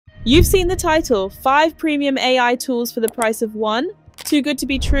You've seen the title, 5 premium AI tools for the price of 1? Too good to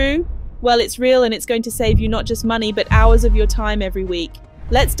be true? Well, it's real and it's going to save you not just money, but hours of your time every week.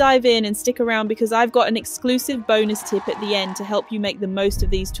 Let's dive in and stick around because I've got an exclusive bonus tip at the end to help you make the most of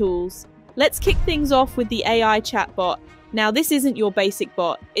these tools. Let's kick things off with the AI chatbot. Now, this isn't your basic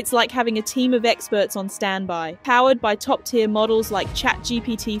bot. It's like having a team of experts on standby. Powered by top-tier models like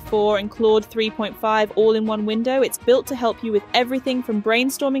ChatGPT-4 and Claude 3.5 all in one window, it's built to help you with everything from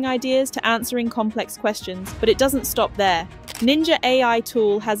brainstorming ideas to answering complex questions. But it doesn't stop there.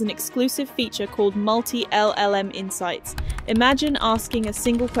 NinjaAItool has an exclusive feature called Multi-LLM Insights. Imagine asking a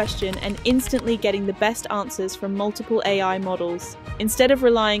single question and instantly getting the best answers from multiple AI models. Instead of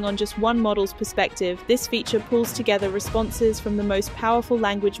relying on just one model's perspective, this feature pulls together responses from the most powerful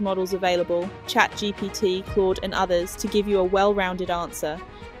language models available, ChatGPT, Claude, and others, to give you a well-rounded answer.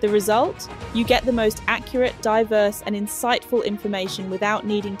 The result? You get the most accurate, diverse, and insightful information without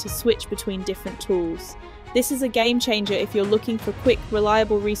needing to switch between different tools. This is a game changer if you're looking for quick,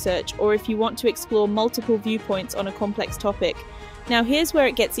 reliable research or if you want to explore multiple viewpoints on a complex topic. Now here's where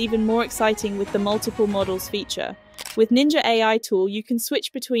it gets even more exciting with the multiple models feature. With NinjaAItool, you can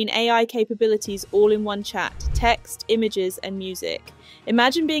switch between AI capabilities all in one chat: text, images, and music.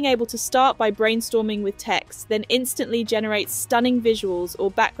 Imagine being able to start by brainstorming with text, then instantly generate stunning visuals or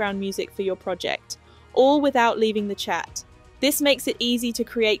background music for your project, all without leaving the chat. This makes it easy to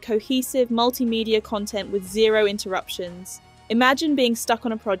create cohesive multimedia content with zero interruptions. Imagine being stuck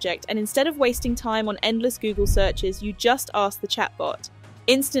on a project and instead of wasting time on endless Google searches, you just ask the chatbot.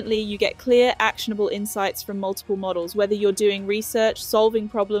 Instantly, you get clear, actionable insights from multiple models. Whether you're doing research, solving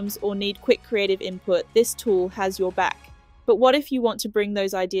problems, or need quick creative input, this tool has your back. But what if you want to bring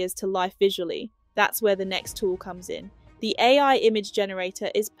those ideas to life visually? That's where the next tool comes in. The AI image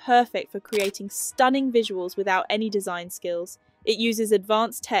generator is perfect for creating stunning visuals without any design skills. It uses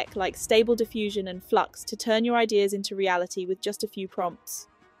advanced tech like Stable Diffusion and Flux to turn your ideas into reality with just a few prompts.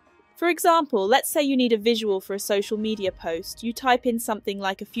 For example, let's say you need a visual for a social media post. You type in something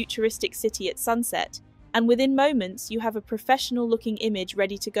like a futuristic city at sunset, and within moments you have a professional-looking image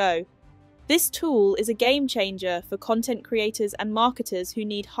ready to go. This tool is a game changer for content creators and marketers who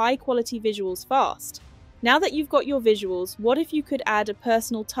need high-quality visuals fast. Now that you've got your visuals, what if you could add a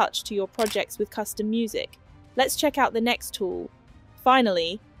personal touch to your projects with custom music? Let's check out the next tool.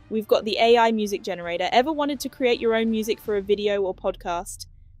 Finally, we've got the AI music generator. Ever wanted to create your own music for a video or podcast?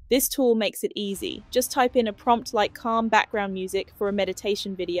 This tool makes it easy. Just type in a prompt like calm background music for a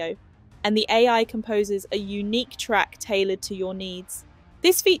meditation video, and the AI composes a unique track tailored to your needs.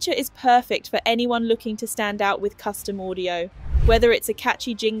 This feature is perfect for anyone looking to stand out with custom audio. Whether it's a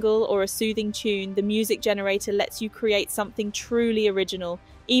catchy jingle or a soothing tune, the music generator lets you create something truly original,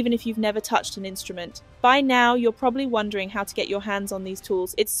 even if you've never touched an instrument. By now, you're probably wondering how to get your hands on these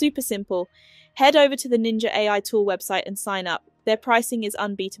tools. It's super simple. Head over to the NinjaAItool website and sign up. Their pricing is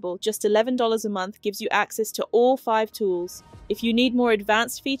unbeatable. Just $11 a month gives you access to all 5 tools. If you need more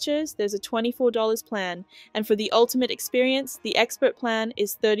advanced features, there's a $24 plan. And for the ultimate experience, the expert plan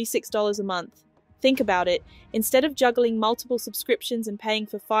is $36 a month. Think about it. Instead of juggling multiple subscriptions and paying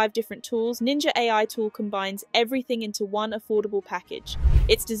for 5 different tools, NinjaAItool combines everything into one affordable package.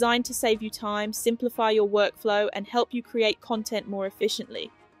 It's designed to save you time, simplify your workflow, and help you create content more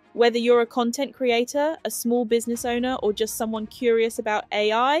efficiently. Whether you're a content creator, a small business owner, or just someone curious about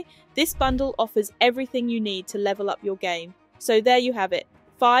AI, this bundle offers everything you need to level up your game. So there you have it,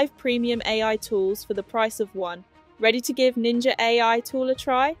 5 premium AI tools for the price of 1. Ready to give NinjaAItool a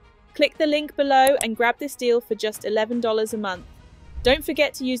try? Click the link below and grab this deal for just $11 a month. Don't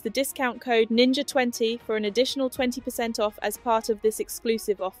forget to use the discount code NINJA20 for an additional 20% off as part of this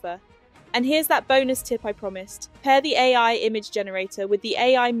exclusive offer. And here's that bonus tip I promised. Pair the AI image generator with the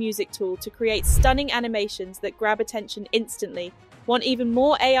AI music tool to create stunning animations that grab attention instantly. Want even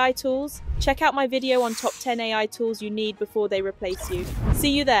more AI tools? Check out my video on top 10 AI tools you need before they replace you. See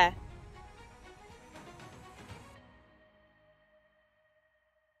you there.